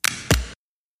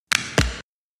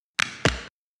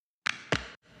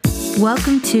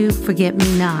Welcome to Forget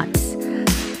Me Nots,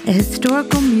 a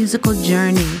historical musical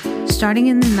journey starting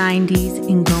in the 90s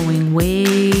and going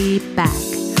way back.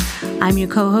 I'm your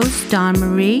co-host, Dawn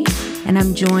Marie, and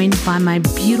I'm joined by my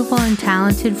beautiful and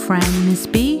talented friend,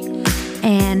 Ms.B,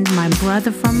 and my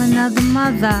brother from another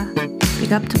mother.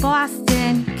 Big up to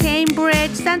Boston,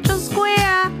 Cambridge, Central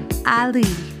Square, Ali.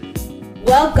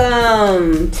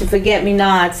 Welcome to Forget Me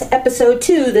Nots, episode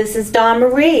 2. This is Dawn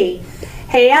Marie.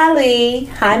 Hey, Ali.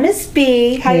 Hi,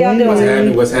 Ms.B. How y'all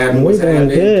doing? What's happening? We're doing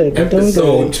good.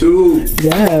 Episode 2.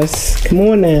 Yes. Come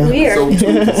on now. Episode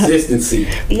 2, consistency.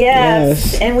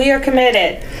 Yes. And we are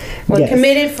committed. We're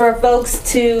committed for folks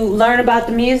to learn about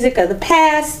the music of the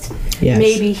past,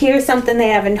 maybe hear something they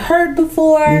haven't heard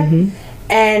before,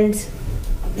 and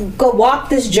go walk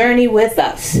this journey with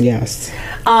us. Yes.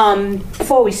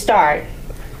 Before we start,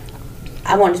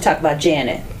 I wanted to talk about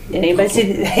Janet. Did anybody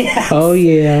see that? Oh,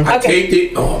 yeah. I taped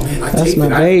it. Oh, man, I That's taped my it.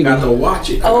 baby. I gotta watch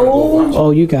it.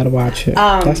 Oh, you gotta watch it.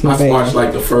 That's my baby. I watched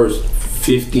like the first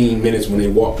 15 minutes when they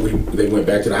went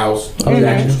back to the house on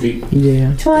Jackson Street.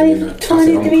 Yeah.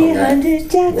 2300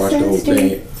 Jackson watch the whole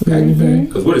Street. thing.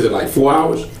 Because what is it, like 4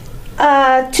 hours?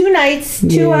 2 nights,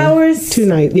 2 hours. 2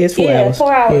 nights. Yeah, it's 4 hours.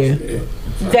 4 hours. Yeah.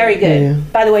 Very good. Yeah.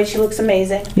 By the way, she looks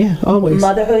amazing. Yeah, always.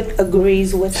 Motherhood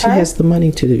agrees with She her. has the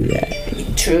money to do that.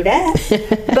 True that.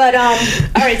 But all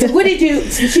right. So, what did you?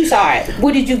 Since you saw it,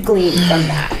 what did you glean from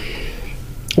that?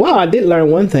 Well, I did learn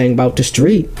one thing about the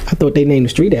street. I thought they named the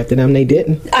street after them. They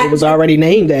didn't. It was already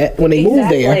named that when they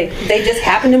moved there. They just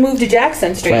happened to move to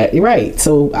Jackson Street. Right.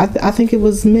 So I think it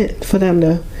was meant for them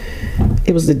to.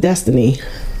 It was the destiny.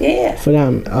 Yeah. For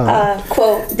them.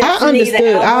 Quote. I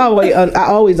understood. I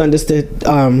always understood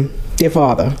their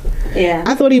father. Yeah.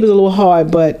 I thought he was a little hard,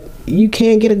 but you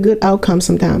can't get a good outcome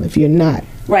sometimes if you're not.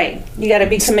 Right. You got to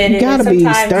be committed. You got to be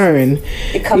stern.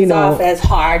 It comes off as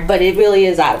hard, but it really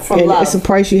is out from love. It's a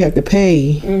price you have to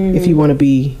pay if you want to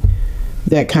be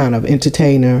that kind of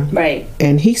entertainer. Right.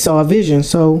 And he saw a vision,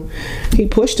 so he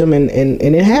pushed him, and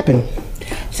it happened.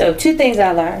 So 2 things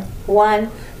I learned. One,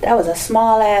 that was a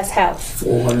small ass house.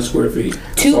 400 square feet.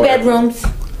 2 bedrooms.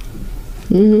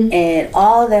 And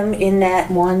all of them in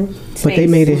that one space. But they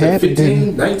made it happen.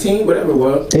 15, 19, whatever it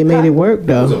was. They made it work,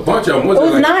 though. It was a bunch of them. It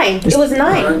was 9. It was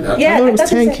 9. Yeah, I thought it was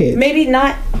 10 kids. Maybe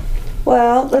not.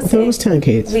 Well, let's see. I thought it was 10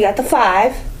 kids. We got the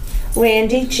 5.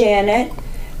 Randy, Janet,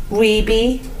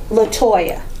 Rebe,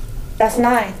 LaToya. That's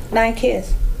 9. 9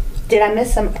 kids. Did I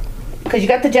miss some? Because you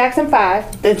got the Jackson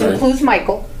 5. That includes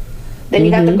Michael. Then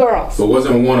you got the girls. But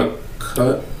wasn't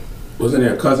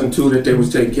there a cousin too that they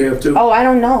was taking care of too? Oh, I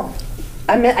don't know.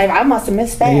 I must have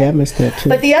missed that. Yeah, I missed that too.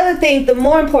 But the other thing, the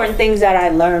more important things that I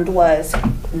learned was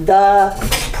the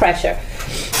pressure.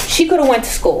 She could have went to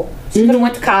school. She could have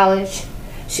went to college.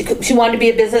 She wanted to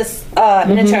be a business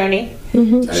an attorney.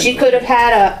 She could have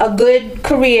had a good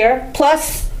career.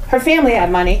 Plus, her family had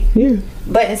money. Yeah.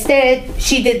 But instead,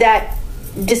 she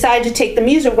decided to take the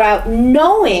music route,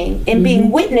 knowing and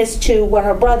being witness to what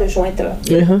her brothers went through.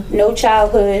 No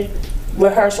childhood,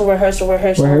 rehearsal.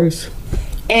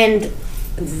 And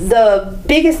the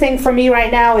biggest thing for me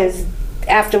right now is,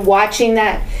 after watching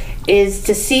that, is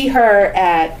to see her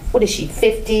at, what is she,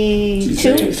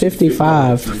 52?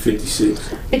 55. 56.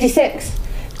 56.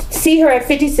 See her at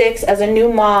 56 as a new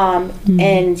mom,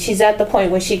 and she's at the point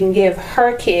where she can give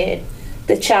her kid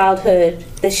the childhood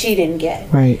that she didn't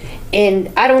get. Right.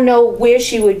 And I don't know where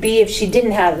she would be if she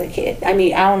didn't have the kid. I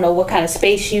mean, I don't know what kind of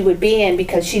space she would be in,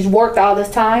 because she's worked all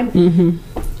this time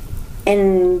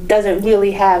and doesn't really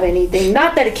have anything.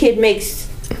 Not that a kid makes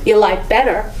your life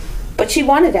better, but she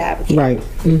wanted to have a kid. Right.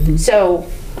 So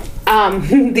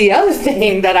the other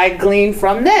thing that I gleaned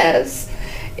from this,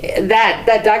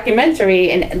 that documentary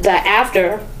and the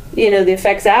after, the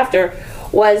effects after,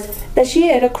 was that she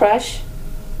had a crush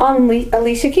on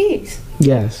Alicia Keys.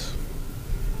 Yes.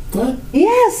 What?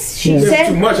 Yes, she said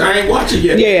too much. I ain't watching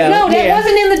yet. Yeah. No, that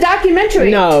wasn't in the documentary.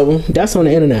 No, that's on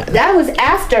the internet. That was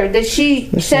after that she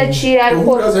said she had a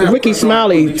quote. Ricky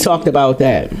Smiley talked about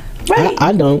that. Right.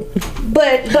 I don't.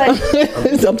 But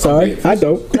I'm sorry, I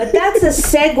don't. But that's a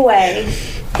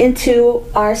segue into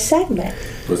our segment.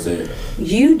 What's that?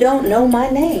 You don't know my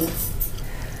name.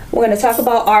 We're going to talk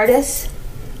about artists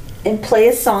and play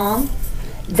a song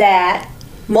that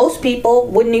most people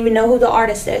wouldn't even know who the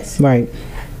artist is. Right.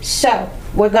 So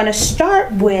we're going to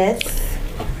start with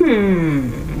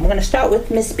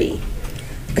Ms.B.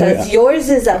 Because yours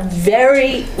is a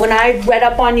very, when I read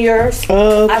up on yours,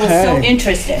 I was so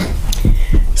interested.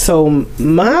 So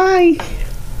my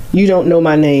You Don't Know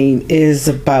My Name is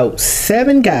about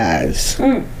 7 guys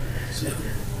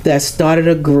that started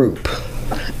a group,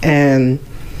 and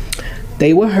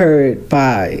they were heard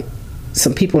by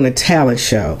some people in a talent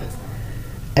show,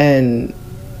 and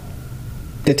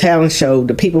the talent show,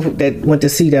 the people that went to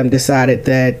see them decided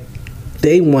that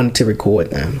they wanted to record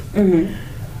them. Mm-hmm.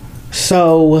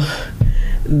 So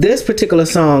this particular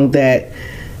song that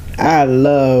I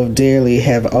love dearly,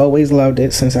 have always loved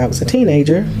it since I was a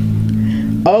teenager.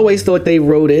 Always thought they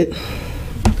wrote it.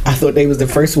 I thought they was the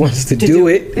first ones to do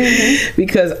it, mm-hmm.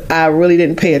 because I really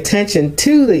didn't pay attention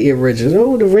to the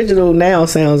original. The original now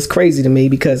sounds crazy to me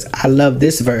because I love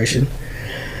this version.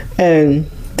 And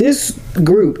this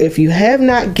group, if you have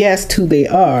not guessed who they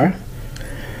are,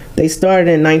 they started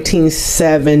in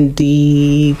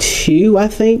 1972, I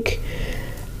think,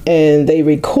 and they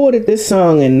recorded this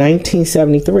song in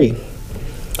 1973.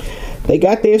 They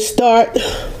got their start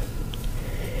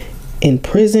in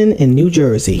prison in New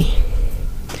Jersey.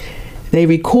 They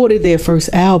recorded their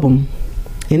first album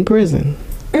in prison.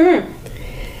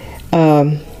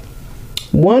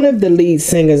 One of the lead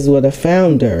singers, or the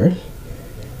founder,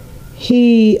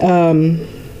 he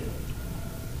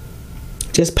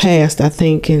just passed, I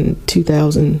think, in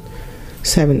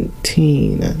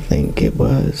 2017, I think it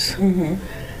was. Mm-hmm.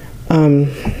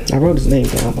 I wrote his name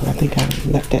down, but I think I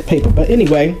left that paper. But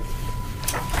anyway,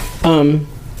 no,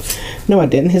 I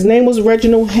didn't. His name was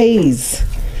Reginald Hayes.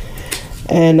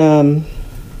 And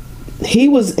he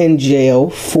was in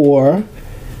jail for,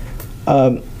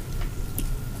 I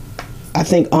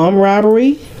think, armed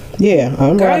robbery. Yeah,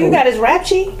 armed robbery. Girl, you got his rap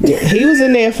sheet? Yeah, he was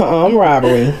in there for armed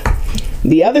robbery.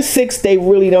 The other 6, they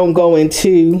really don't go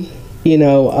into,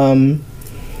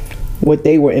 what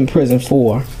they were in prison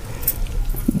for.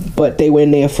 But they were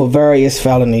in there for various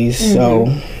felonies. Mm-hmm. So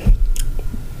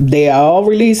they are all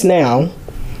released now.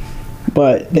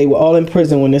 But they were all in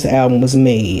prison when this album was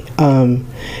made. And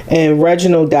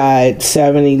Reginald died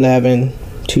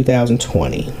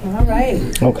 7/11/2020. All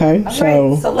right. Okay. All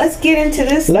right. So let's get into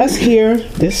this. Let's hear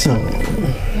this song.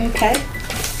 Okay.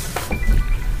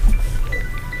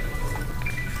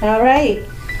 All right.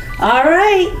 All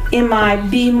right. In my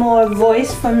Be More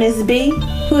voice for Ms. B.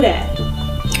 Who that?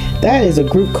 That is a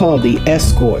group called The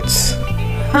Escorts.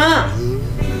 Huh.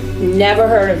 Never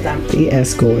heard of them. The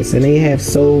Escorts, and they have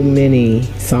so many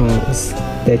songs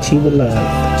that you would love.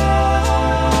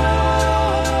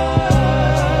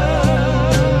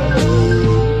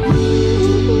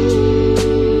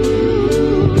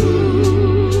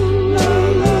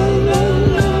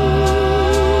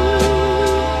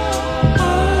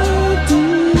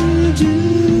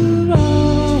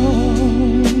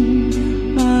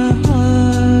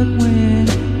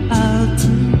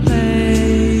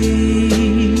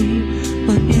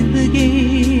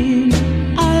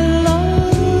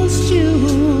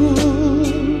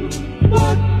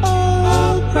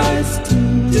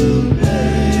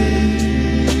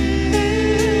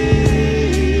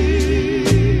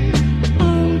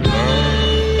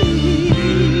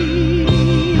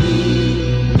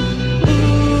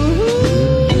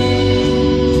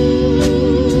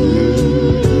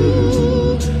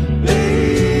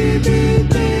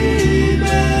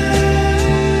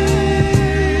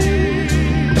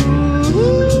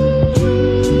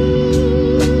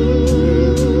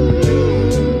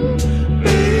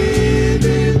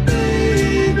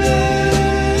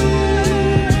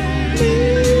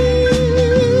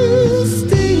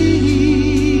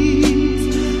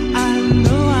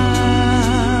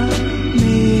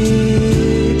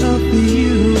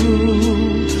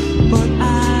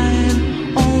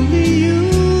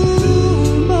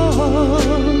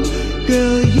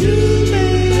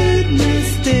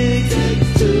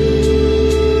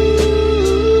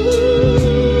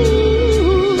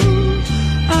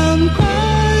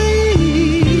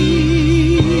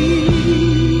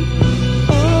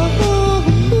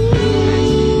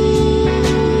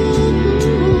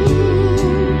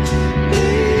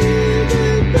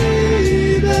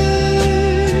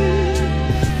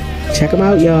 Check them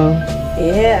out, y'all.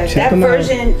 Yeah, that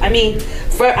version. Out. I mean,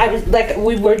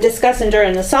 we were discussing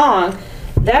during the song.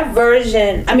 That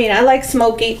version. I mean, I like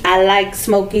Smokey. I like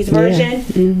Smokey's version, yeah.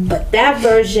 Mm-hmm. But that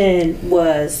version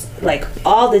was like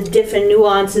all the different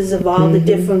nuances of all mm-hmm. the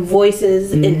different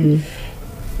voices.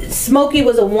 Mm-hmm. And Smokey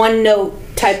was a one-note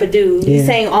type of dude. Yeah. He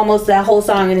sang almost that whole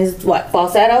song in his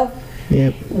falsetto.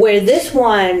 Yep. Where this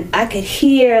one, I could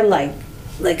hear like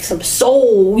some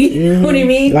soul, you know what I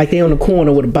mean? Like they on the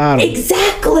corner with a bottle.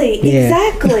 Exactly.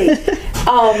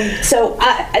 So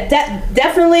that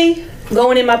definitely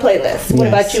going in my playlist. What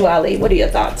about you, Ali? What are your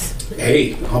thoughts?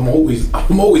 Hey, I'm always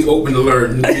open to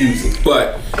learn new music,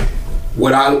 but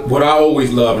what I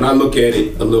always love, and I look at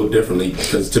it a little differently,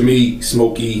 because to me,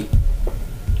 Smokey's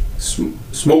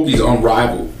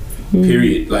unrivaled.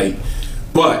 Period. Like,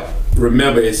 but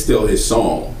remember, it's still his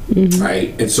song.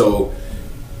 right? And so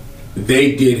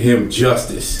they did him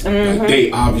justice. Like,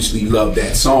 they obviously loved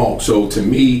that song. So to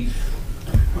me,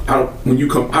 I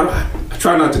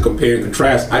try not to compare and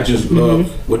contrast. I just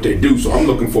love what they do. So I'm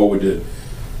looking forward to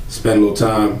spend a little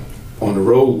time on the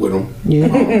road with them,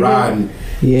 riding,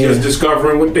 just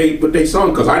discovering what they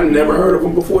sung, because I never heard of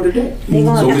them before today.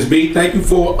 So Ms.B, thank you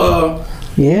for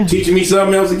teaching me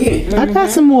something else again. I got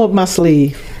some more up my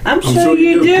sleeve. I'm sure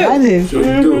you do. I do. I'm sure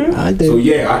you do. I do. So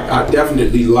I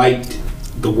definitely liked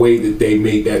the way that they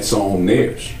made that song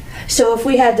theirs. So if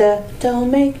we had to,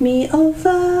 don't make me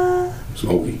over.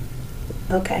 Smokey.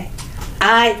 Okay.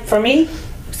 I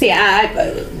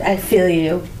feel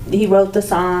you. He wrote the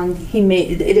song.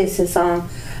 It is his song.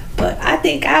 But I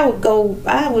think I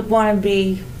would want to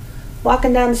be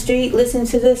walking down the street, listening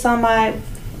to this on my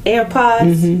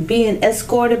AirPods, being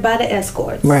escorted by the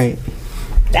escorts. Right.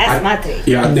 That's my thing.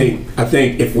 Yeah, I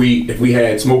think if we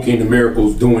had Smokey and the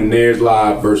Miracles doing theirs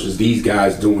live versus these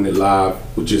guys doing it live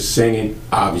with just singing,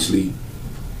 obviously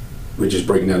we're just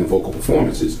breaking down the vocal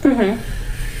performances.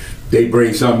 They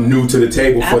bring something new to the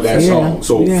table for that song.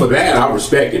 So for that, I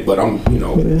respect it. But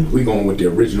we going with the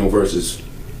original versus.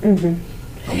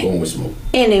 I'm going with Smoke.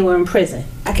 And they were in prison.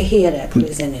 I could hear that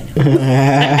prison in them.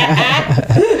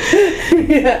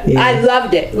 I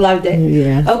loved it.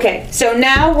 Yeah. Okay, so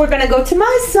now we're gonna go to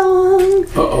my song.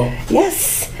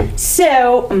 Yes.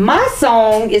 So my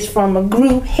song is from a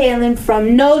group hailing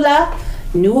from NOLA,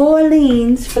 New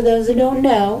Orleans. For those who don't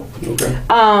know. Okay.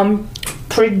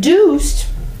 Produced,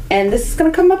 and this is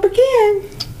gonna come up again,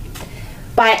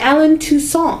 by Alan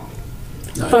Toussaint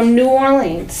from New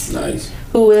Orleans. Nice.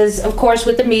 Who is, of course,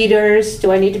 with the Meters.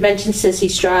 Do I need to mention Sissy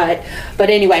Stride? But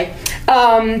anyway,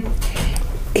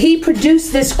 he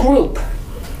produced this group,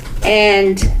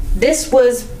 and this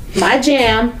was my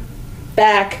jam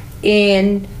back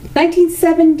in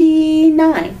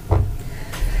 1979.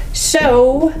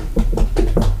 So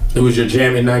it was your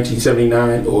jam in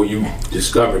 1979, or you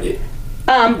discovered it?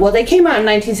 Well, they came out in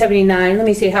 1979. Let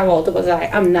me see, how old was I?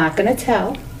 I'm not gonna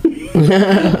tell.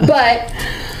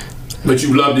 But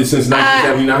you loved it since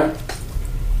 1979?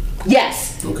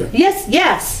 Yes. Okay.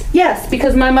 Yes,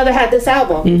 because my mother had this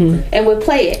album and would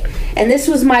play it. And this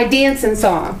was my dancing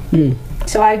song.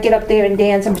 So I'd get up there and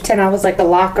dance and pretend I was like the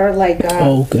locker, like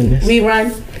oh goodness.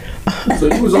 Rerun. So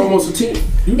you was almost a teen.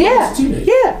 Yeah.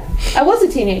 I was a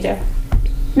teenager.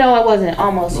 No, I wasn't.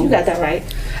 Almost. You got that right.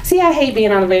 See, I hate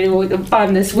being on the radio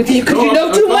on this with you because you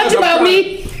know too much about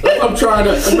me. I'm trying.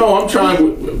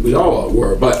 We all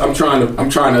were, but I'm trying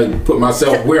to put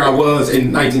myself where I was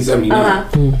in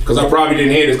 1979 because I probably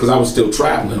didn't hear this because I was still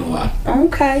traveling a lot.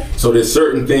 Okay. So there's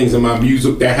certain things in my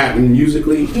music that happened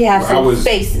musically. Yeah, some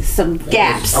spaces, some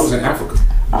gaps. I was in Africa.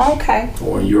 Okay.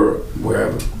 Or in Europe,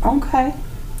 wherever. Okay.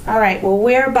 All right. Well,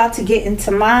 we're about to get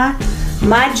into my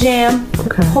jam.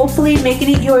 Okay. Hopefully, making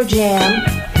it your jam.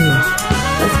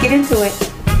 Let's get into it.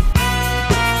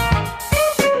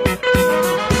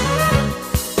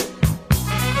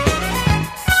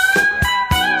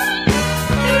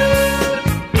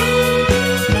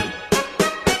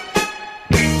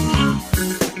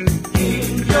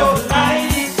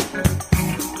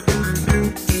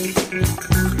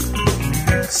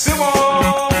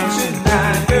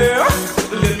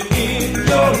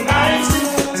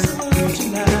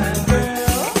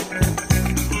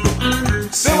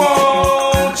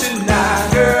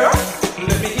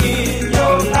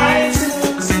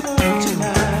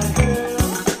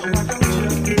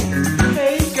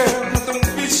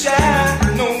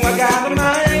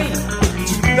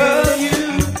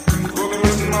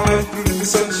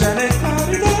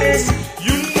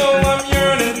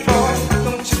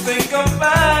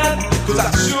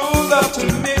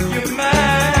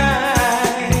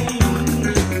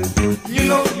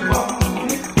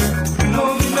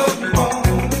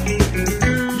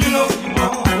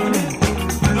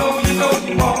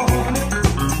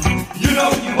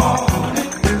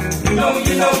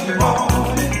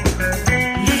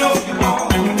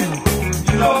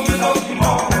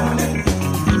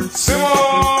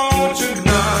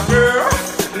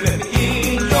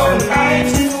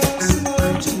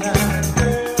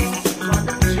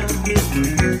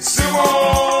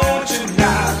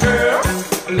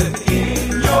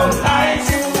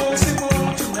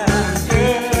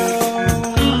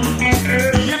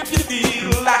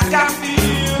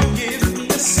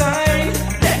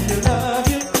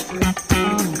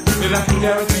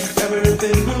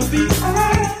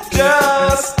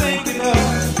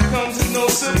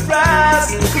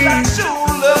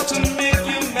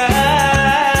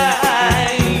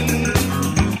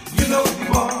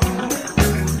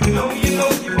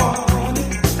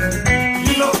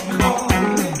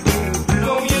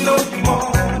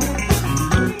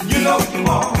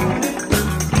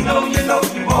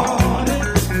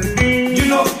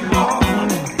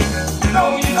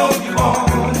 you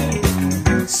want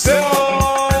it. So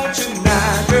won't you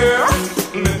now, girl?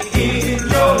 Let me in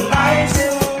your life.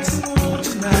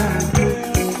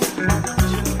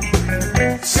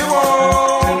 So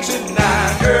won't you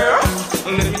now, girl?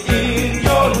 Let me in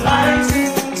your life.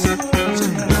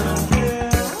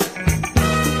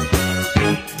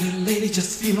 Little lady,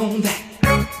 just feel on that.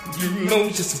 You know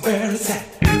just where it's at.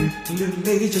 Little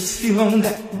lady, just feel on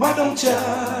that. Why don't ya?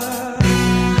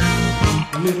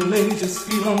 Little lady, just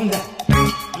feel on that.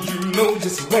 You know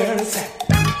just where it's at.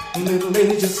 Little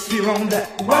lady, just feel on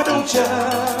that. Why don't ya?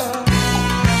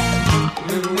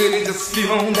 Little lady, just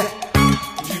feel on that.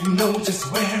 You know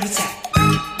just where it's at.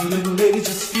 Little lady,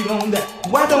 just feel on that.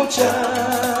 Why don't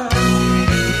ya?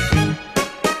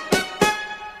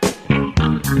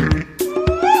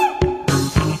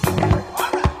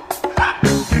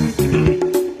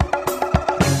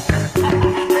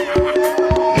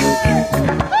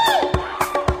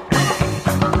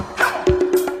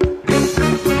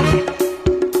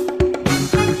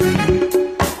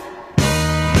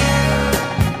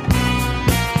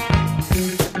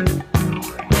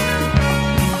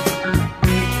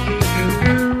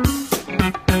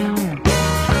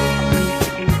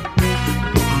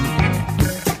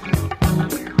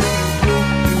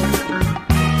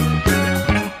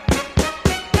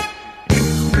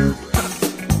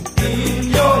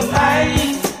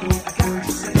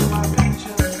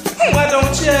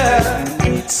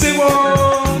 Say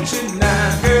won't you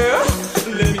now, girl?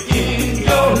 Let me in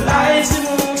your life.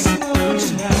 Say won't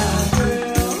you now,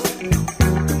 girl?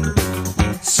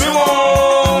 Say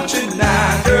won't you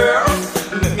now, girl?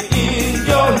 Let me in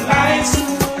your life. Say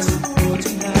won't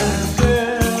you now,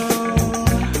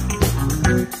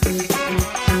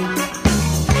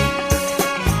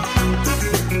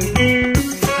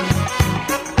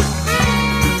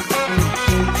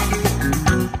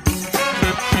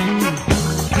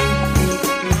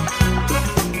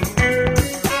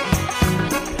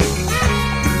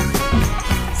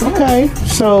 Okay,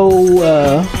 so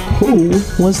who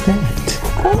was that?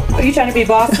 Are you trying to be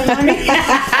Boston on me?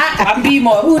 I'm be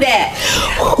more. Who that?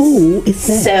 Who is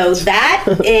that? So that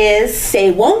is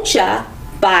Say Won't Ya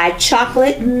by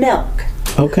Chocolate Milk.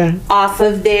 Okay. Off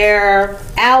of their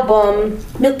album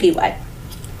Milky Way.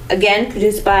 Again,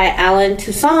 produced by Alan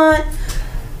Toussaint.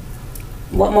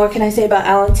 What more can I say about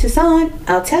Alan Toussaint?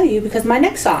 I'll tell you, because my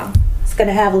next song is going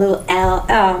to have a little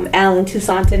Alan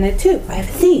Toussaint in it too. I have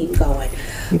a theme going.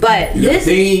 But I got a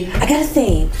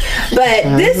theme. But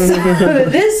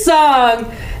this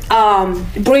song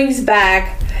brings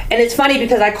back, and it's funny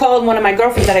because I called one of my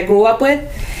girlfriends that I grew up with,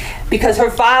 because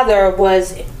her father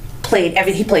played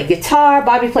everything. He played guitar.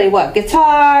 Bobby played what?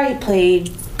 Guitar. He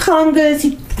played congas.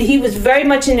 He was very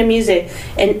much into music,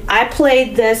 and I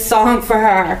played this song for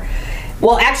her.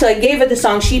 Well, actually, I gave her the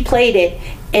song. She played it,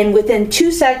 and within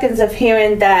 2 seconds of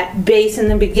hearing that bass in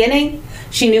the beginning,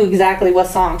 she knew exactly what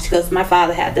song. She goes, my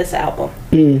father had this album.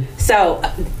 So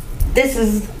this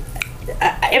is,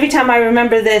 every time I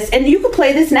remember this, and you could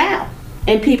play this now,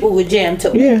 and people would jam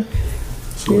to it. Yeah.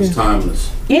 So it's timeless.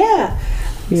 Yeah.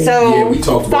 So Yeah, we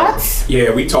talked thoughts?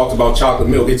 we talked about Chocolate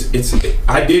Milk.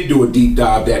 I did do a deep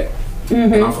dive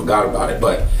and I forgot about it,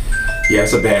 but yeah,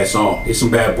 it's a bad song. It's some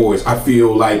bad boys. I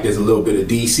feel like there's a little bit of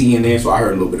DC in there, so I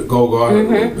heard a little bit of Go-Go, I heard a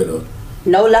little bit of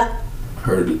Nola. I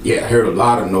heard a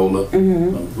lot of Nola,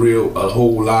 a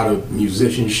whole lot of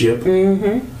musicianship.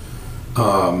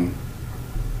 I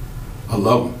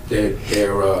love them. They're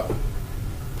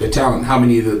talented. How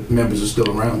many of the members are still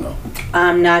around though?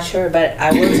 I'm not sure, but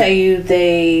I will tell you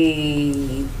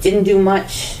they didn't do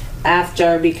much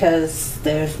after, because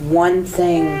there's one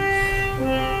thing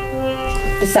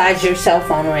besides your cell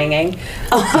phone ringing,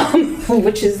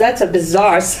 that's a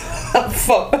bizarre cell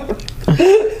phone. My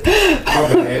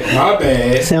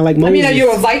bad. Sound like Moses. I mean, are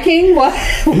you a Viking? What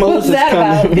was that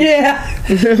about? Yeah.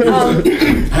 I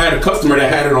had a customer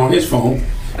that had it on his phone,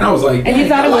 and I was like, and you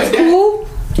thought it was cool?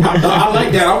 I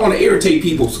like that. I want to irritate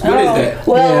people. What is that?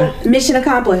 Well, mission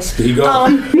accomplished. There you go.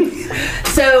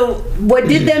 So what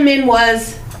did them in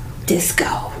was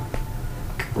disco.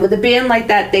 With a band like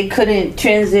that, they couldn't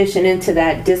transition into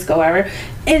that disco era.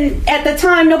 And at the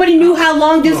time, nobody knew how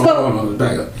long disco... No,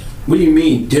 back up. What do you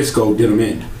mean disco did them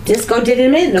in? Disco did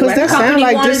them in. Because that sounds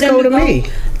like disco to me.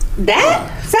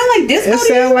 That sound like disco? It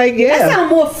sound like, yeah. That sound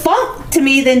more funk to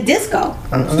me than disco.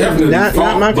 It's definitely not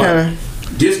funk, my but kind.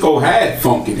 Disco had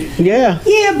funk in it. Yeah.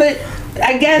 Yeah, but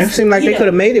I guess It seemed like they could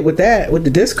have made it with the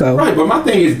disco. Right, but my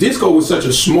thing is, disco was such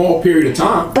a small period of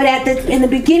time. But in the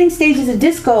beginning stages of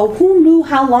disco, who knew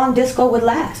how long disco would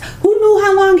last? Who knew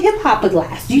how long hip hop would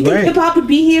last? Do you think hip hop would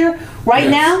be here right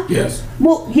now? Yes.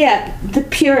 Well, yeah, the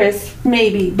purists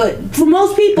maybe, but for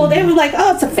most people, they were like,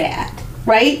 "Oh, it's a fad,"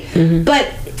 right?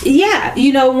 But yeah,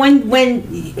 when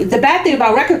the bad thing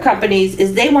about record companies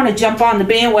is they want to jump on the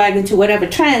bandwagon to whatever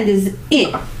trend is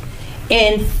in.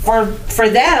 And for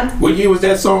them, what year was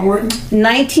that song written?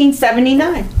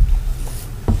 1979.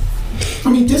 I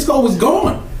mean, disco was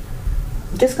gone.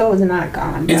 Disco was not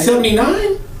gone. In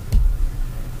 79?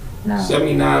 No.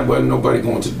 79 wasn't nobody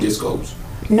going to the discos.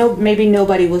 No, maybe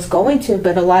nobody was going to,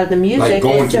 but a lot of the music. Like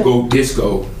going to go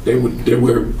disco,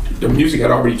 the music had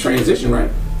already transitioned,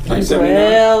 right? Like 79.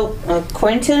 Well,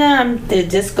 according to them, the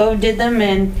disco did them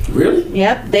in. Really?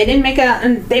 Yep, they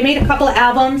didn't they made a couple of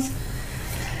albums.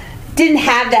 Didn't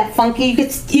have that funky.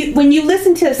 When you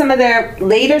listen to some of their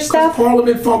later stuff.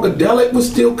 Parliament Funkadelic was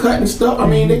still cutting stuff. I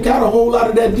mean, they got a whole lot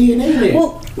of that DNA there.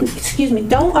 Well, excuse me.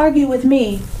 Don't argue with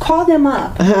me. Call them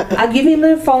up. I'll give you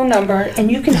their phone number, and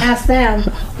you can ask them,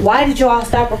 why did you all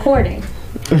stop recording?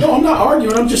 No, I'm not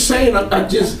arguing. I'm just saying. I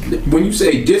just when you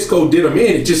say disco did them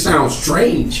in, it just sounds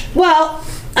strange. Well,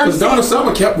 because Donna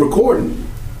Summer kept recording,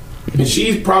 and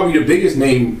she's probably the biggest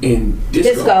name in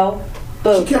disco.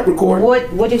 But she kept recording.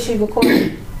 What did she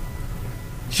record?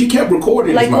 She kept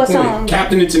recording. Like what point. song?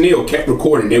 Captain and Tennille kept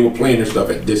recording. They were playing their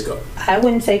stuff at disco. I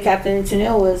wouldn't say Captain and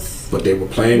Tennille was. But they were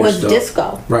playing their stuff. Was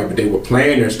disco. Right, but they were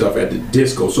playing their stuff at the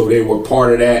disco, so they were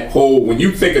part of that whole. When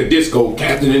you think of disco,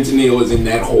 Captain and Tennille is in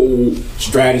that whole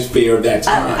stratosphere of that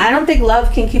time. I don't think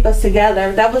Love Can Keep Us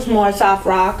Together. That was more soft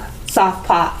rock, soft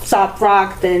pop, soft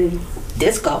rock than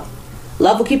disco.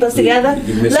 Love Will Keep Us Together.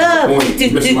 You missed my point.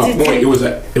 You missed my point.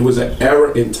 It was an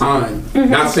era in time.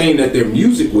 Not saying that their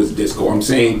music was disco. I'm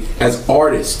saying as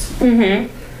artists,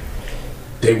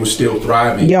 they were still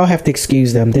thriving. Y'all have to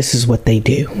excuse them. This is what they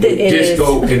do.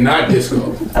 Disco and not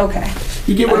disco. Okay.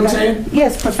 You get what I'm saying?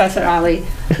 Yes, Professor Ali.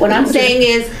 What I'm saying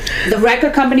is the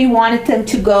record company wanted them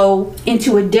to go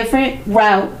into a different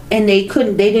route, and they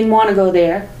couldn't. They didn't want to go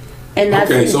there. And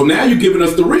that's okay, so now you're giving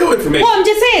us the real information. Well, I'm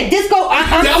just saying, disco.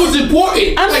 That was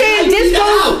important. I'm saying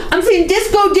disco. I'm saying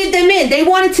disco did them in. They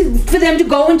wanted for them to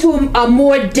go into a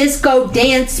more disco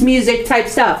dance music type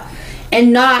stuff,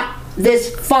 and not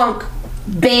this funk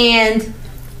band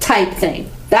type thing.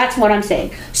 That's what I'm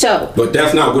saying. So. But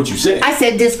that's not what you said. I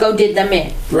said disco did them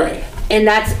in. Right. And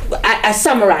that's I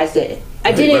summarized it.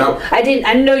 I didn't.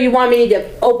 I know you want me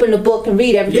to open the book and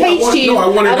read every page to you. No, I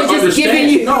wanted to was just giving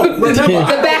you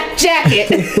the back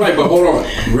jacket. Right, but hold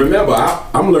on. Remember,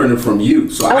 I'm learning from you,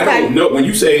 so I don't know. When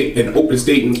you say an open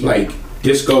statement like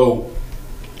disco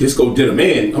did them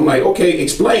in, I'm like, okay,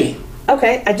 explain.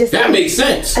 Okay, that makes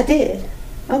sense. I did.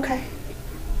 Okay.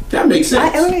 That makes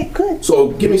sense. All right, good. So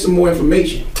give me some more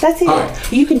information. That's it.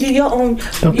 Right. You can do your own.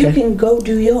 Okay. You can go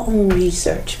do your own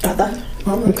research, brother.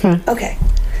 Okay. Okay.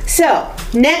 So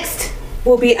next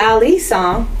will be Ali's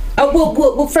song. Oh,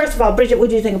 well, first of all, Bridget, what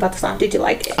do you think about the song? Did you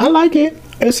like it? I like it.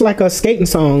 It's like a skating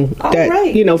song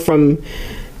from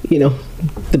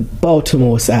the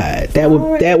Baltimore side. That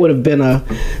would have been a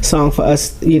song for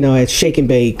us, at Shake and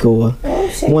Bake or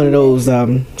one of those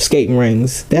skating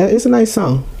rings. That is a nice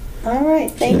song. All right,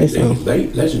 thank you. It's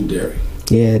legendary.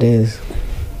 Yeah, it is.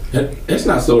 That's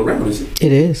not still around, is it?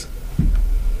 It is.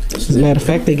 As a matter of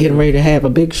fact, they're getting ready to have a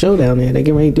big show down there. They're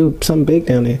getting ready to do something big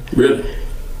down there. Really?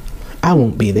 I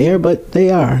won't be there, but they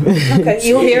are. Okay,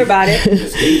 you'll hear about it.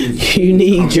 You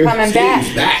need your coming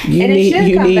back. You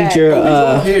need your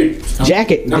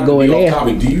jacket to go in there.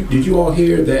 Did you all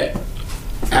hear that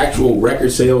actual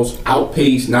record sales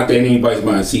outpaced? Not that anybody's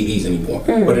buying CDs anymore,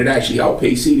 but it actually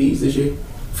outpaced CDs this year.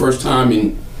 First time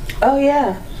in. Oh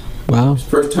yeah. Wow.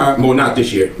 First time. Well, not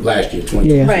this year. Last year,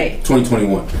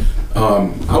 2021.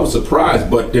 I was surprised,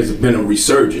 but there's been a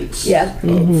resurgence. Yeah.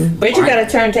 But you got a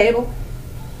turntable.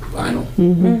 Vinyl.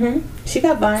 She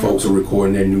got vinyl. Folks are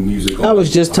recording their new music. I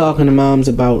was just talking to Moms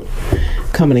about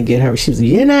coming to get her. She was like,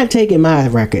 "You're not taking my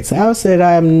records." I said,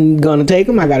 "I'm gonna take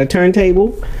them. I got a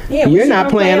turntable. Yeah, you're not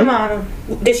playing them."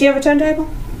 Did she have a turntable?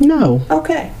 No.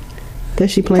 Okay.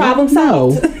 Does she play? Problem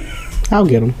solved. No. I'll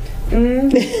get them.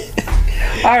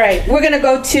 All right, we're gonna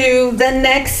go to the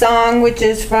next song, which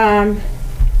is from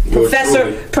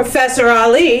Professor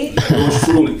Ali. Yours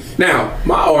truly. Now,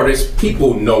 my artist,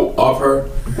 people know of her,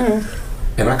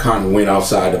 and I kind of went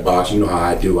outside the box. You know how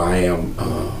I do. I'm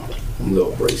a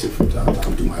little abrasive from time to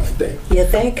time. Do my thing. You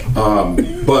think?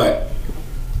 But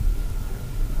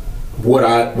what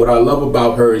I love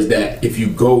about her is that if you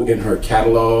go in her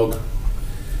catalog,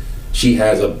 she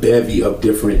has a bevy of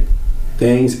different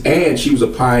things, and she was a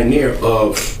pioneer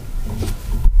of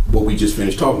what we just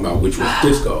finished talking about, which was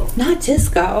disco. Not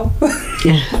disco.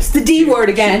 It's the D word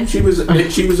again. She was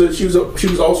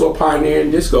also a pioneer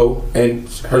in disco, and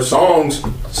her songs,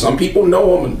 some people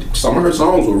know them, and some of her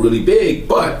songs were really big,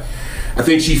 but I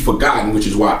think she's forgotten, which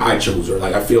is why I chose her.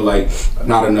 Like, I feel like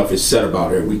not enough is said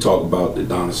about her. We talk about the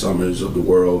Donna Summers of the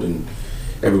world and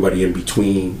everybody in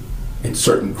between and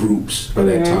certain groups of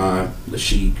that time, the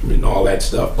Chic and all that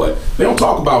stuff, but we don't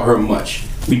talk about her much.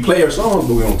 We play her songs,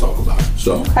 but we don't talk about her.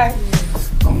 So Okay.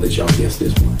 I'm gonna let y'all guess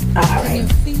this one. All right.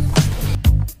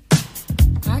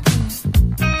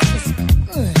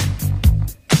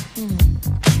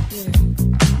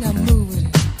 Now move with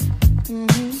it.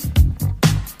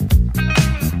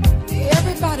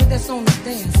 Everybody that's on the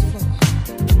dance floor,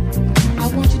 I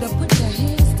want you to put your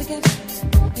hands together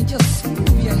and just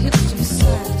move your hips from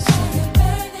side to side.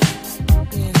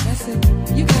 Yeah, that's it.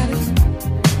 You got it.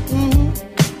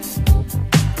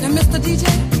 Now, Mr. DJ,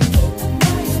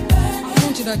 I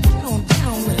want you to get on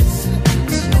down with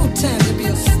it. It's your time to be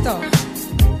a star.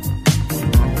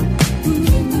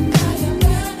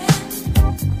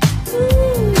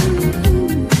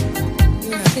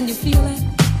 Yeah, can you feel it?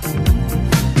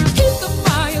 Keep the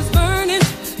fires burning,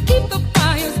 keep the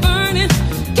fires burning,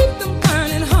 keep them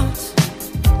burning hot.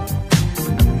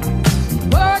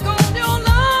 Work on your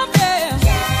love, yeah.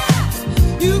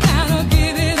 You gotta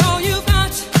give it all you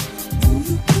got.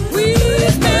 We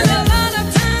spend a lot of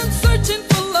time searching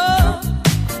for love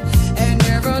and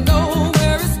never know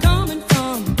where it's coming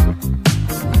from.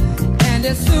 And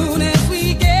as soon as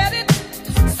we get it,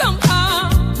 somehow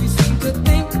we seem to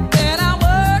think that our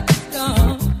work is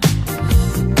done.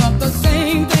 But the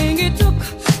same thing it took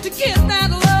to get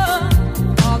that love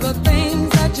are the things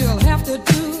that you'll have to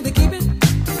do to keep it.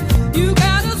 You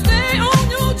gotta stay on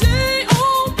your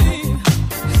J.O.B.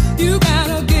 You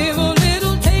gotta give a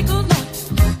little, take a lot.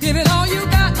 Give it all you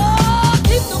got. Oh,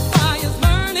 keep the fires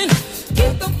burning.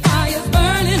 Keep the fires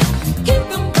burning. Keep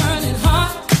them burning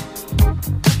hot.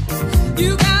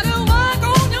 You gotta work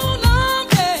on your love,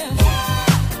 yeah.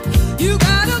 You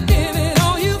gotta give it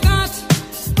all you got.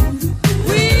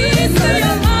 We say a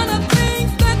lot of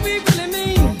things that we really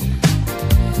mean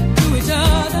to each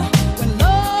other when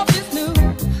love is new.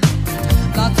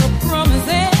 Lots of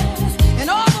promises and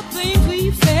all the things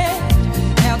we've said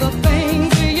are the things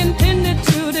we intended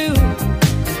to do.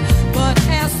 But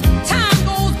as time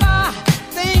goes by,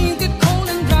 things get cold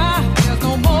and dry. There's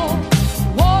no more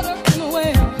water in the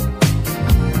well,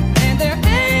 and there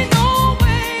ain't no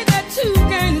way that two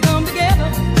can come together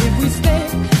if we stay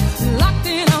locked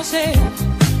in our shell.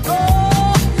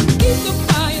 Oh, keep the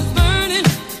fires burning,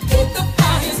 keep the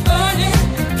fires burning,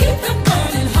 keep them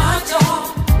burning hot, y'all.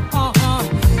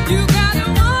 You gotta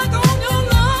work on your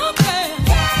love,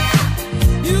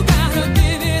 yeah. You gotta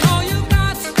give it all you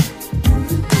got.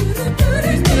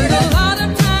 Spend a lot of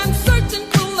time searching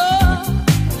for love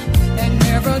and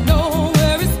never know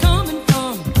where it's coming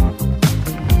from.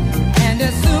 And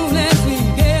as soon as we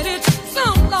get it,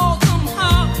 somehow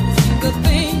seem to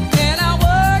think that our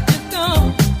work is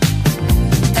done.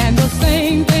 And the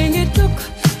same thing it took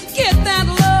to get that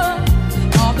love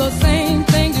are the same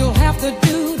things you'll have to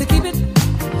do to keep it.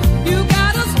 You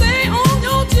gotta stay on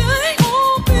your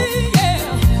J.O.B. Yeah,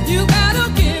 you gotta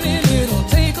give it, it'll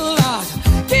take a lot.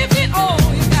 Give it all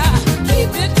you got.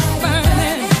 Keep it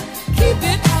burning, keep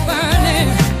it burning.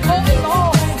 Oh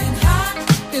Lord,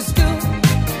 it's good.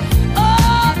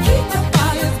 Oh, keep the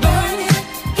fires burning,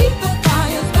 keep the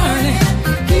fires burning,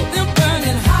 keep them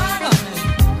burning hot.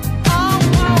 Oh,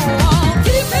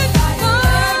 keep it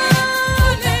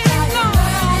burning,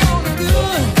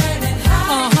 good.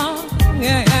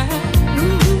 Yeah, yeah.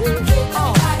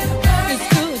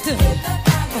 It's good.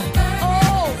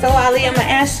 Oh, So, Ali, I'm gonna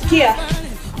ask you.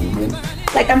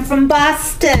 Like, I'm from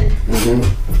Boston.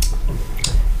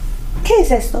 ¿Qué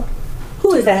es esto?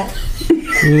 Who is that?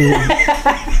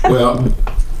 Well,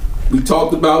 we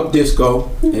talked about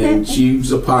disco, and she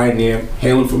was a pioneer,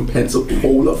 hailing from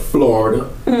Pensacola,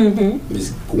 Florida. Miss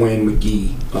Gwen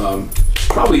McGee.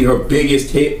 Probably her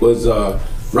biggest hit was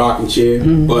Rockin' Chair,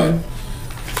 but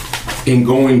in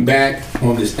going back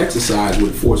on this exercise,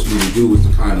 what it forced me to do was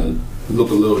to kind of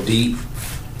look a little deep.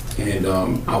 And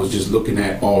I was just looking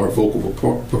at all her vocal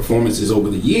performances over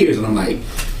the years, and I'm like,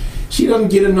 she doesn't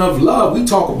get enough love. We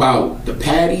talk about the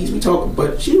Patties,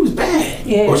 but she was bad.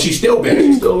 Yeah. Or she's still bad.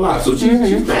 She's still alive, so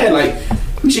she's bad. Like,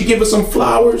 we should give her some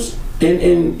flowers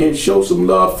and show some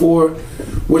love for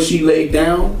what she laid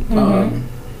down.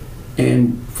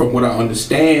 And from what I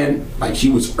understand, like, she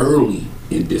was early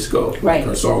in disco. Right.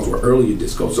 Her songs were early in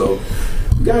disco, so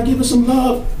we gotta give her some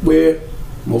love where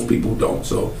most people don't.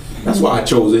 So That's why I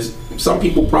chose this. Some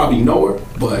people probably know her,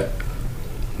 but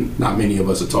not many of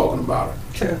us are talking about her.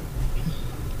 True.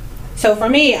 So for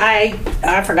me, I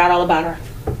forgot all about her.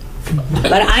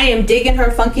 But I am digging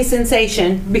her Funky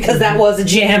Sensation because that was a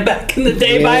jam back in the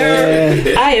day by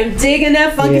her. I am digging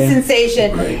that Funky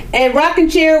Sensation. Right. And Rockin'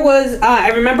 Chair was, I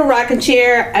remember Rockin'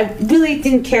 Chair. I really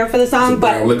didn't care for the song. It's a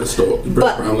Brown Liquor store.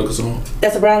 Brown Liquor song.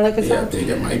 That's a Brown Liquor song? Yeah, I think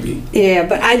it might be. Yeah,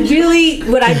 but I really,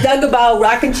 what I dug about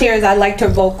Rockin' Chair is I liked her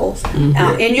vocals.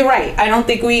 And you're right. I don't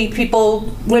think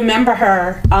people remember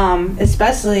her,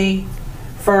 especially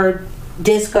for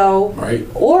disco, right,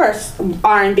 or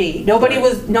R&B. Nobody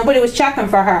was checking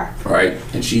for her. Right,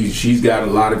 and she's got a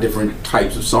lot of different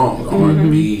types of songs,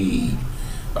 R&B,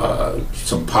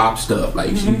 some pop stuff.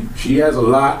 Like she has a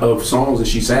lot of songs that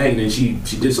she sang, and she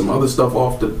did some other stuff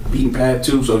off the beaten path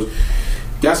too. So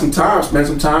got some time, spend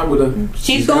some time with her.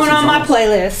 She's going on my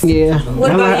playlist. Yeah,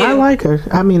 what about you? I like her.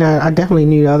 I mean, I definitely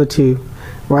knew the other two,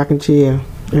 Rockin' Chair,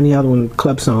 and the other one,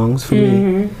 club songs for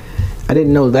me. I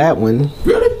didn't know that one.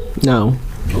 Really? No.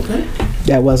 Okay.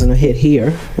 That wasn't a hit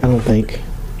here, I don't think.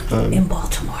 In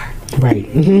Baltimore.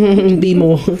 Right. Be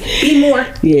more. Be more.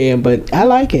 Yeah, but I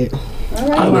like it.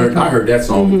 Right. I heard that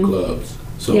song in clubs.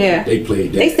 So they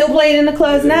played that. They still play it in the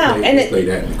clubs now. They play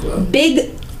that in the club.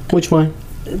 Big. Which one?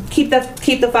 Keep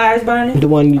the fires burning. The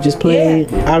one you just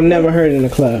played? Yeah. I've never heard it in the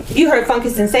club. You heard Funky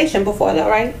Sensation before though,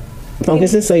 right? Funky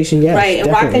Sensation, yes. Right,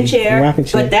 and Rockin' Chair.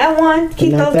 But that one,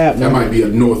 keep those. That might be a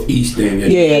Northeast thing.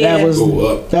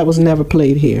 That was never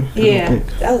played here. Yeah,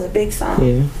 that was a big song.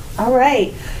 Yeah. All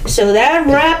right, so that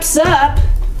wraps up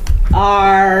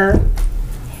our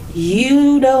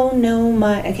You Don't Know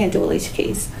My. I can't do Alicia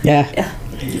Keys. Yeah.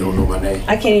 You don't know my name.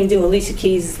 I can't even do Alicia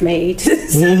Keys' Made. So,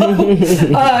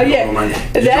 yeah.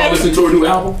 Did y'all listen to her new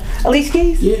album? Alicia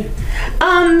Keys? Yeah.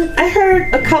 I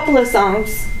heard a couple of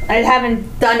songs. I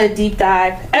haven't done a deep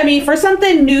dive. I mean, for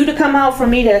something new to come out for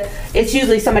me it's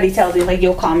usually somebody tells me, like,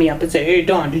 you'll call me up and say, hey,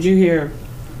 Dawn, did you hear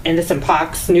Anderson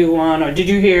 .Paak's new one? Or did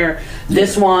you hear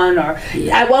this one? Or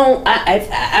I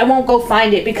won't go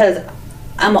find it because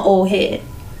I'm an old head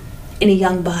in a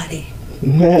young body.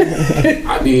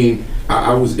 I mean,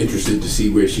 I was interested to see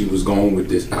where she was going with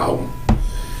this album.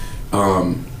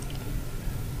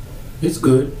 It's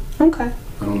good. Okay.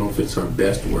 I don't know if it's her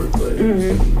best work, but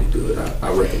it's definitely good.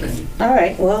 I recommend it. All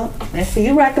right. Well, if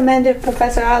you recommend it,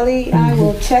 Professor Ali, I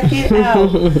will check it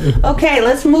out. Okay,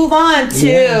 let's move on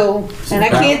to, and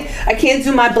I can't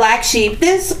do my black sheep.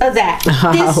 This or that,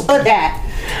 this or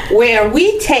that, where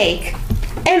we take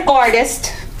an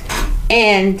artist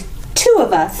and two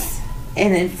of us.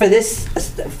 And then for this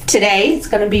today, it's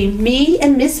going to be me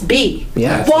and Ms.B.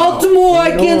 Yeah. Baltimore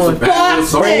against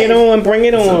Boston. Bring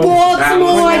it on.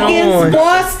 Baltimore against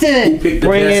Boston. Who picked the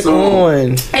Bring best it song?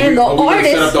 on. And the artist.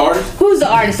 Set up the artist? Who's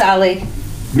the artist, Ali?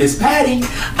 Miss Patti.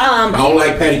 I don't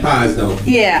like Patti pies though.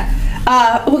 Yeah.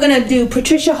 We're going to do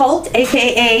Patricia Holt,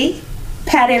 a.k.a.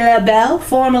 Patti LaBelle,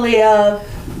 formerly of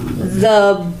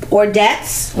the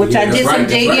Ordettes, which I did some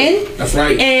digging. That's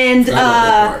right. And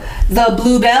the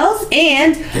Bluebells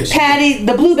and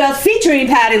the Bluebells featuring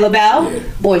Patti LaBelle. Yeah.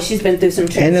 Boy, she's been through some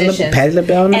transitions. And Patti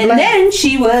LaBelle and then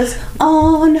she was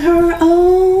on her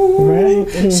own.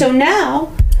 Right. So now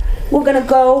we're gonna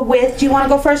go with. Do you want to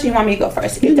go first, or you want me to go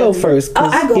first? You go first. Oh,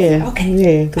 I go. Yeah. Okay.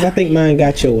 Yeah, because I think mine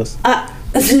got yours. Okay.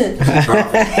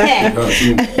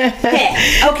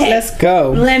 Let's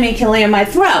go. Let me clear my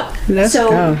throat. Let's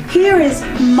go. Here is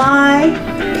my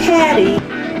Patti.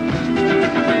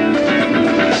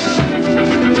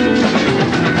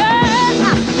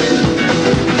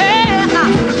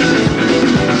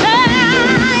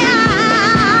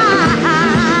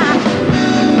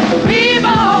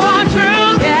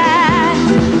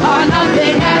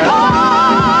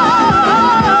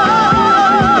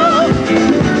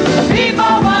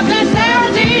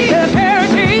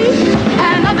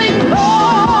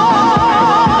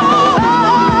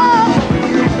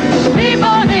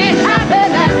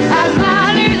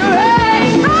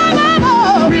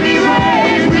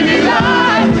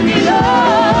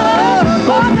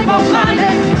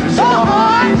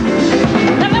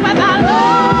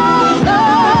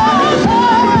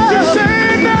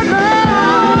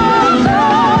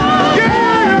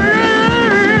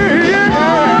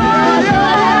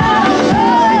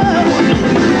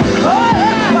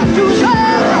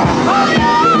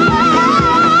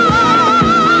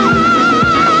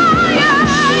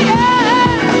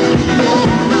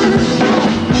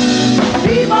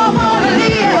 People wanna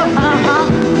live,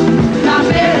 not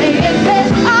really in this.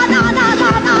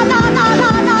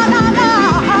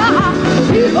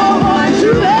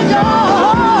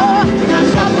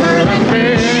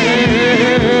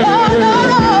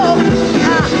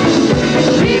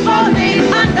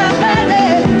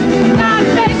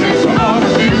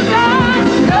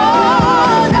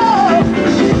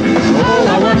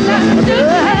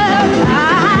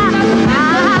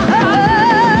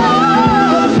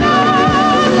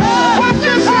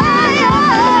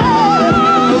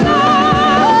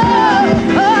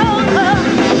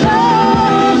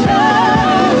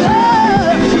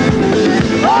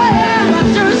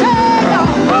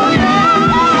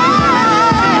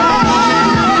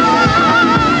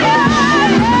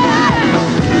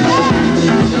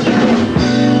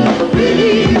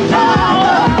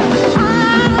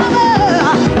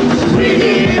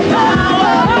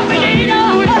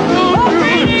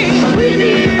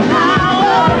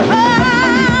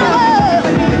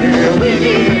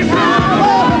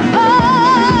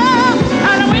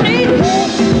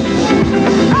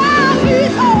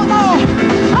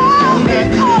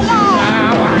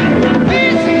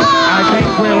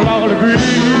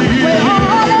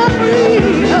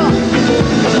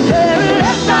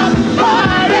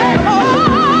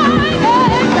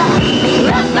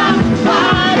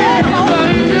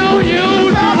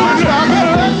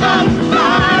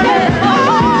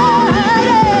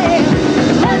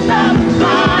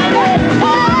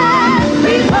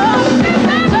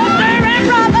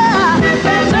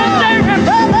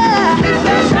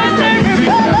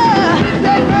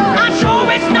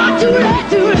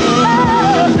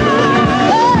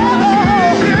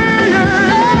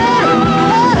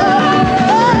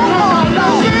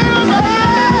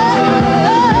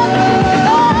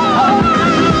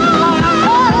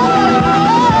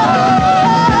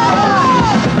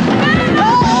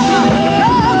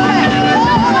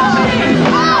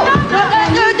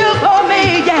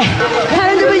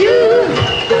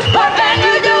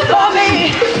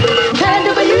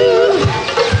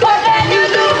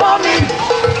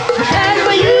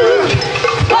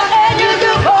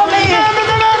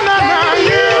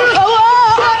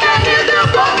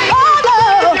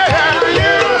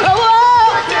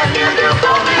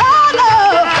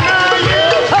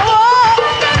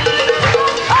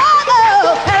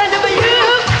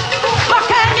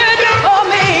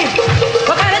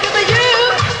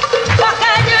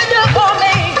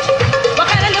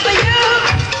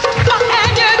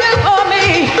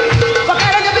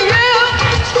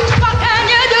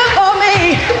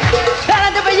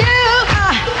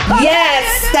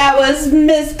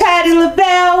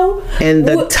 and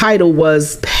the title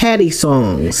was Patti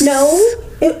Songs. No,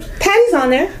 Patty's on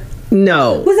there.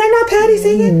 No. Was that not Patti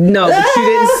singing? No, but you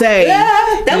didn't say.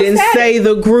 That You was didn't Patti. say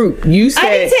the group. You said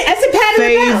I said Patti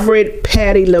LaBelle. favorite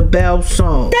Patti LaBelle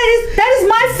song. That is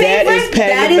my favorite. That is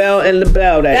Patti LaBelle and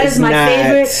LaBelle. That is my not.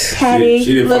 favorite Patti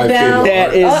She didn't fight LaBelle. favorite.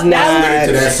 That is I not.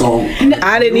 to that song.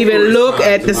 I didn't even look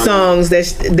at the songs.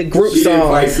 That's the group She didn't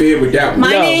fight songs. fair with that one.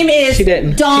 My No, name is she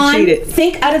didn't. She Dawn. cheated.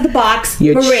 Think out of the box.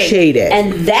 You Marie. cheated.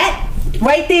 And that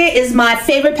right there is my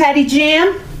favorite Patti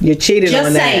jam. You cheated Just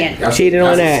on that. saying. Cheated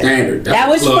on That's a that. standard. That's That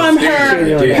a was club from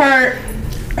standard right there.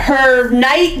 her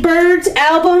Nightbirds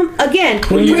album. Again,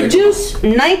 produced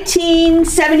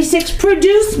 1976,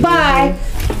 produced by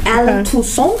Alan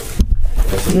Toussaint.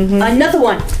 Another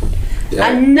one.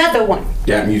 Another one.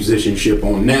 That musicianship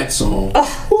on that song.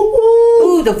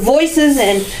 Ooh, the voices,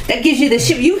 and that gives you the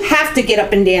shit. You have to get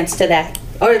up and dance to that.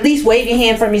 Or at least wave your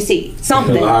hand from your seat. A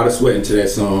Something. lot of sweating to that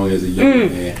song as a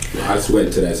young man. A lot of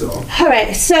sweating to that song. All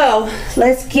right, so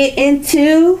let's get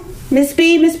into Miss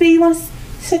B. Miss B, you want to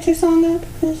set your song up?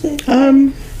 Is it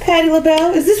Patti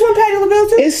LaBelle? Is this one Patti LaBelle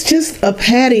too? It's just a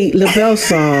Patti LaBelle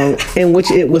song in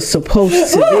which it was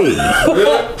supposed to be.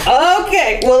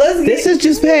 Okay, well let's get. This is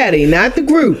just Patti, not the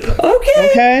group.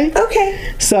 Okay.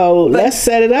 Okay. So let's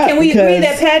set it up. Can we agree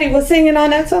because that Patti was singing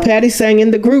on that song? Patti sang in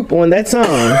the group on that song.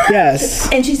 Yes.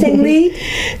 And she sang lead?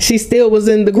 She still was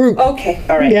in the group. Okay,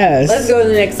 all right. Yes. Let's go to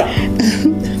the next song.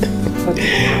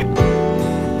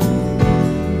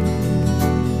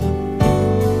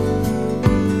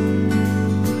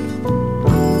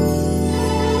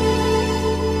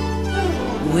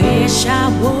 Wish I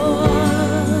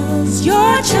was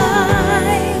your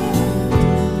child.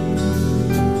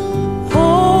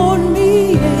 Hold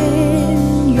me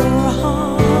in your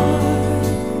heart.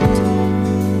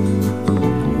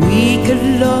 We could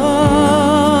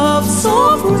love so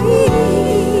free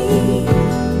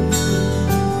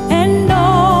and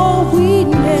know we'd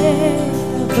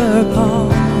never part.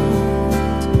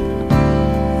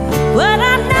 But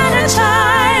I'm not a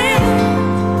child,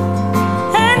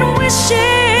 and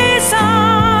wishes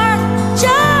are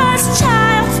just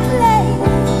child's play.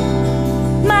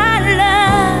 My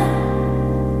love,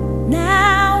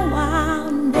 now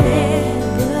I'll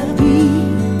never be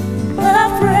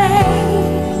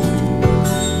afraid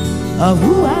of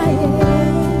who I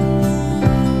am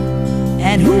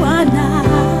and who I'm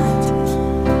not.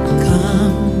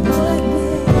 Come what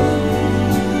may.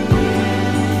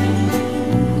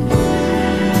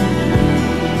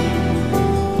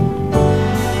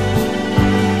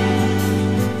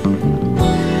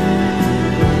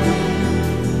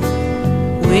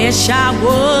 Wish I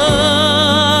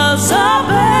was a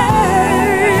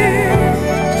bird.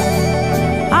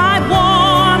 I'd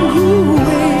warm you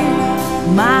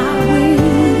with my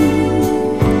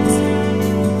wings,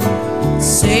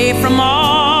 safe from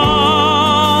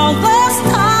all the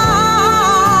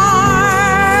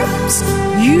storms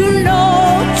you know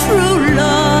true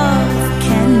love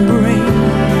can bring.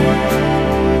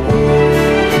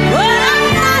 But I'm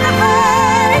not a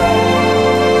bird,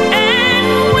 and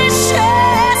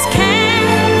wishes can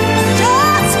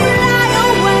just fly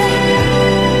away.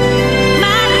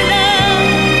 My love,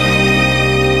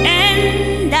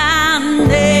 and I'll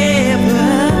never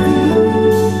be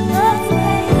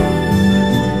afraid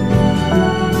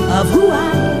of who I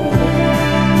am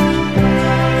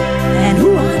and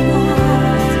who I'm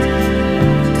not.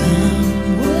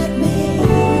 Come what may.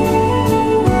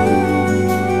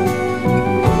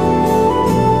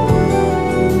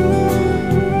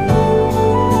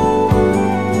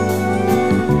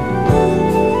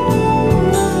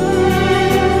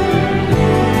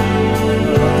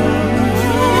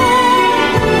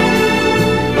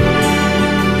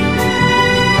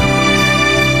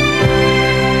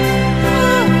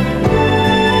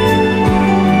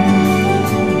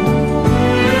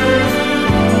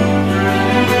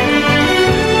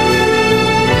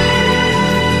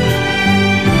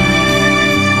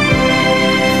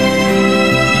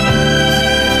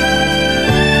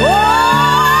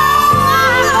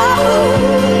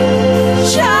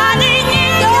 Shining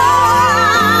in your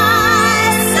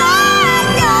eyes, sun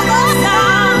never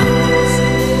comes.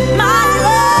 My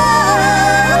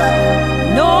love,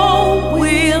 no,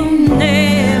 we'll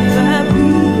never be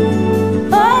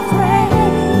afraid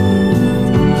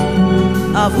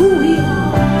of who we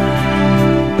are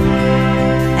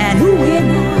and who we're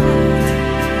not.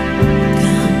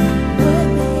 Come what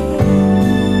may.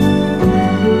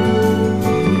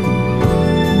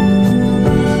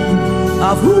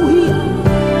 Of who we are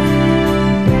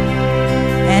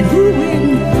and who we're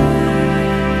not.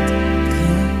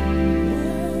 Come what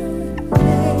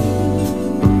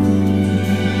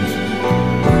may.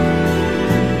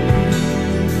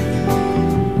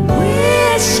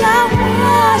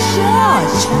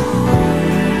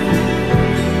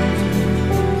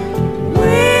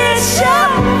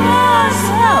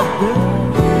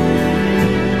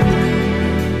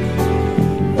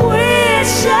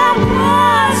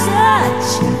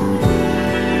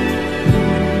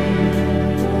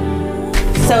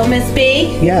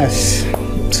 Ms.B. Yes.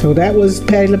 So that was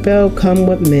Patti LaBelle, Come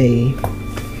With Me.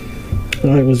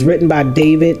 It was written by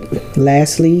David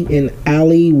Lastly and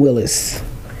Ali Willis.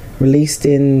 Released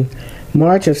in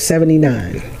March of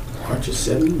 79. March of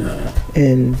 79.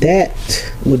 And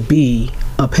that would be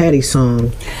a Patti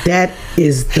song. That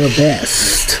is the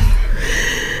best.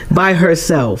 By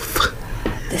herself.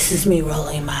 This is me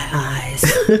rolling my eyes.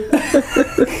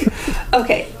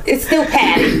 Okay, it's still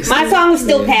Patti. My song is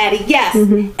still Patti, yes.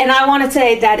 And I want to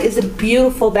say that is a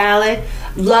beautiful ballad.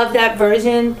 Love that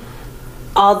version.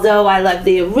 Although I love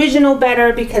the original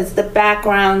better because the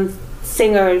background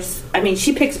singers, I mean,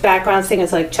 she picks background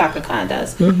singers like Chaka Khan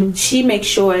does. She makes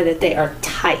sure that they are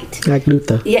tight. Like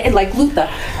Luther. Yeah, like Luther.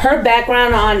 Her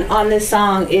background on this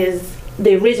song is,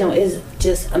 the original is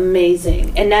just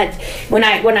amazing. And that, when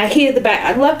I hear the back,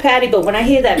 I love Patti, but when I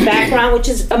hear that background, which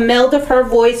is a meld of her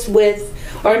voice with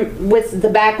the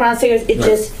background singers, it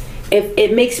just,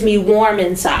 it makes me warm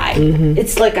inside.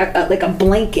 It's like a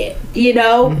blanket, you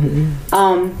know?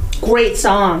 Great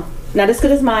song. Not as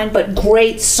good as mine, but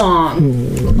great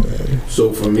song.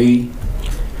 So for me,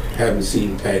 haven't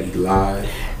seen Patti live.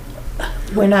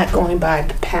 We're not going by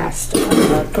the past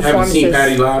performances. Haven't seen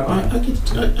Patti live.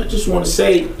 I just want to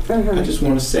say. I just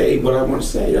want to say what I want to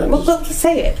say. Well,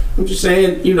 say it. I'm just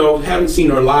saying, haven't seen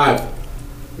her live.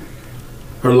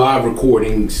 Her live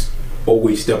recordings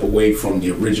always step away from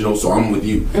the original, so I'm with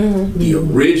you. The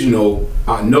original,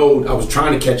 I know I was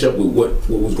trying to catch up with what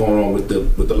was going on with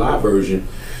the live version,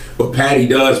 but Patti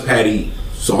does Patti,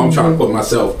 so I'm trying to put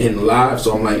myself in the live,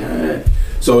 so I'm like,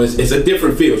 so it's a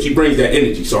different feel. She brings that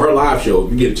energy. So her live show,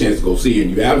 if you get a chance to go see her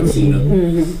and you haven't seen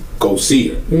her, go see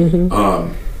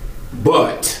her.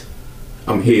 But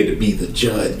I'm here to be the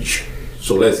judge,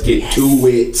 so let's get to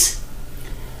it.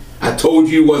 I told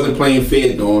you wasn't playing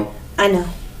fair, Dawn. I know.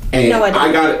 And no, I don't.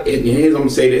 I got it. And here's I'm gonna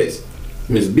say this,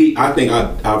 Ms.B. I think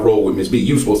I roll with Ms.B.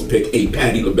 You supposed to pick a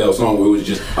Patti LaBelle song where it was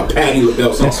just a Patti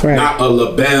LaBelle song, That's right. not a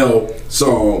LaBelle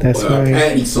song, That's but right. a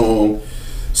Patti song.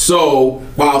 So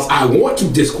whilst I want to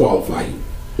disqualify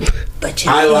you, But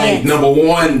you I like can't. number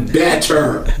one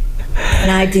better.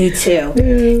 And I do too.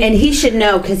 And he should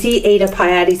know because he ate a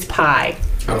Patti's pie.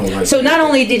 I don't like. So not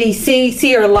only did he see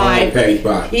her I don't live, like Patti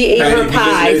pie. he ate Patti, her if you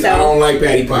pie. listen to this, I So don't like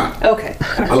Patti pie. okay,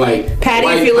 I like Patti,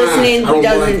 white if you're pies. listening, I don't he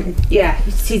doesn't. like- Yeah,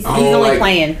 he's I don't only like-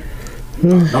 playing.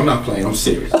 I'm not playing. I'm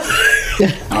serious.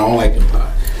 I don't like them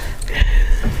pie.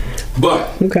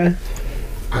 But Okay.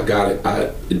 I got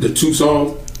it. The two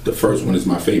songs. The first one is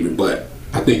my favorite, but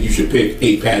I think you should pick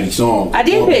a Patti song. I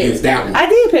did Go up pick. against that one. I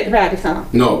did pick a Patti song.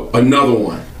 No, another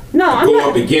one. No, I'm Go not.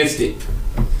 up against it.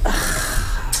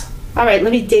 All right,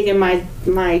 let me dig in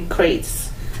my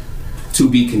crates. To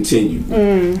be continued.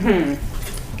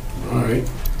 All right.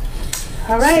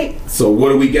 All right. So what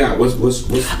do we got? What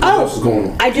else is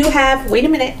going on? I do have. Wait a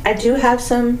minute. I do have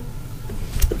some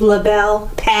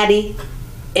LaBelle, Patti,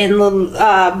 and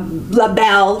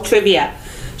LaBelle trivia.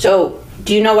 So,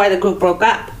 do you know why the group broke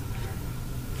up?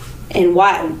 And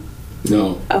why?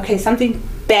 No. Okay, something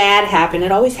bad happened.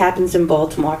 It always happens in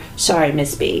Baltimore. Sorry,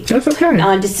 Miss B. That's okay.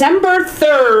 On December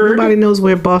 3rd. Nobody knows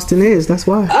where Boston is. That's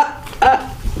why.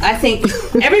 I think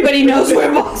everybody knows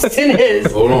where Boston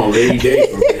is. Hold on, Lady Day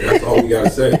from there. That's all we gotta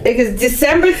say. Because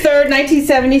December 3rd,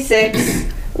 1976,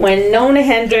 when Nona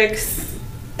Hendrix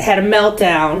had a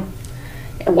meltdown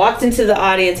and walked into the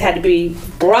audience, had to be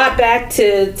brought back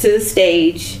to the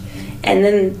stage, and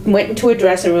then went into a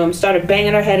dressing room, started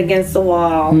banging her head against the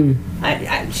wall.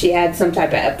 She had some type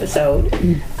of episode.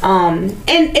 And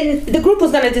the group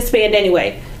was going to disband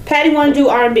anyway. Patti wanted to do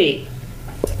R&B.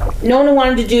 Nona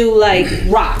wanted to do like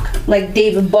rock, like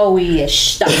David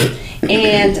Bowie-ish stuff.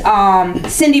 And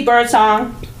Cindy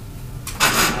Birdsong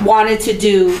wanted to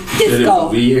do disco.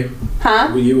 What year? Huh?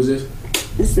 What year was this?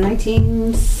 This is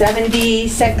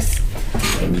 1976.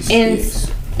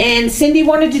 76. And Cindy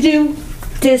wanted to do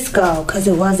disco because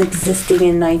it was existing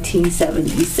in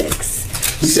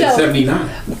 1976. You said 79.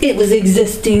 It was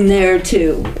existing there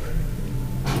too.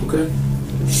 Okay.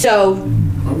 So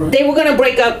All right. they were going to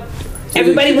break up.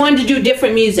 Everybody wanted to do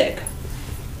different music.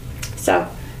 So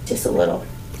just a little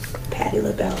Patti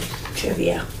LaBelle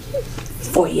trivia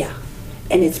for ya.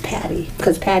 And it's Patti,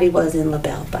 because Patti was in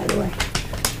LaBelle, by the way.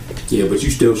 Yeah, but you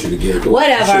still should have given it.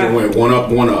 Whatever. Should have went one up,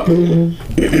 one up.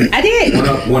 I did.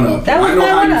 One up. That was I know my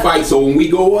how one you up. fight, so when we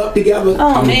go up together,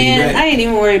 Oh I'm man, gonna be I ready. ain't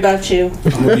even worried about you.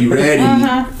 I'm gonna be ready.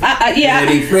 Yeah,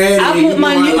 Ready, Freddy.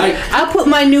 I'll put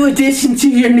my new addition to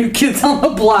your New Kids on the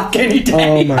Block any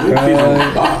day. Oh my Kids on the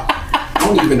god. block. I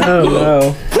don't even know.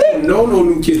 Oh I don't know no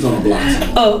new kids on the block.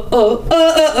 Oh.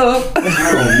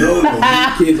 I don't know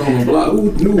no new kids on the block.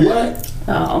 Who knew what?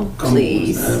 Oh, Come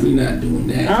please. on, we not doing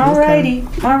that.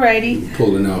 Alrighty.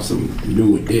 Pulling out some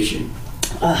new edition.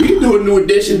 We can do a new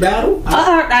edition battle.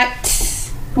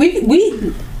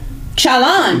 We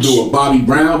challenge. Do a Bobby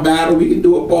Brown battle. We can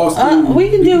do a Boston. We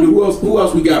can do. Who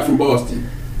else we got from Boston?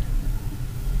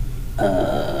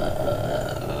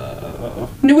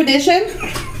 New edition?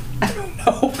 I don't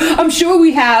know. I'm sure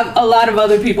we have a lot of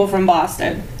other people from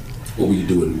Boston. What we can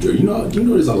do in New Jersey? You know,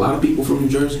 there's a lot of people from New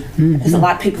Jersey. There's a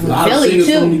lot of people A from lot of Philly singers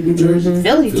too. from New Jersey.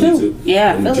 Philly too.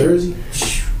 Yeah, From New Philly.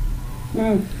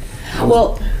 Jersey.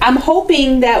 Well, I'm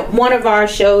hoping that one of our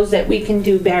shows that we can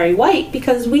do Barry White,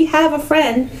 because we have a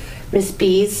friend, Miss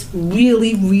B's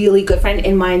really, really good friend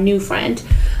and my new friend,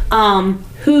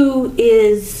 who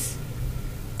is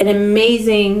an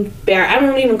amazing Barry. I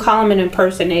don't even call him an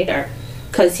impersonator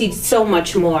because he's so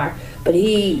much more. But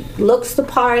he looks the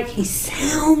part, he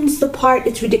sounds the part,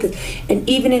 it's ridiculous. And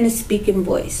even in his speaking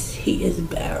voice, he is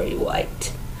Barry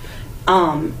White.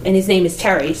 And his name is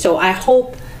Terry. So I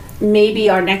hope maybe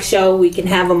our next show we can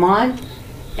have him on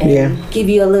and give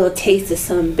you a little taste of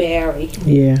some Barry.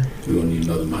 Yeah. We're gonna need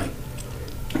another mic.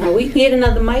 We can get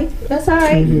another mic. That's all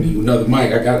right. We need another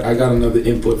mic. I got another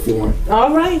input for him.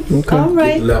 All right. Okay. All Get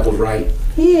right. the levels right.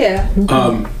 Yeah.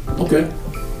 Okay.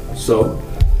 So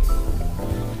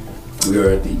we are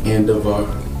at the end of our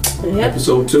Yep.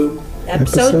 episode 2.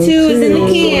 Episode 2 is in the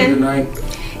Also can. tonight.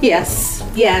 Yes.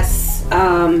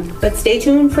 But stay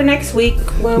tuned for next week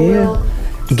when we'll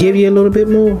Give you a little bit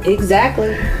more.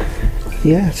 exactly.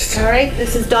 Yes. All right.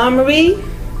 This is Dawn Marie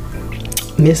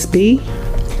Miss B.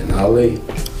 And Ali.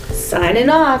 signing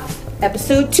off.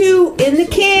 Episode 2 in the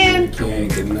can.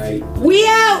 Good night. We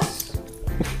out.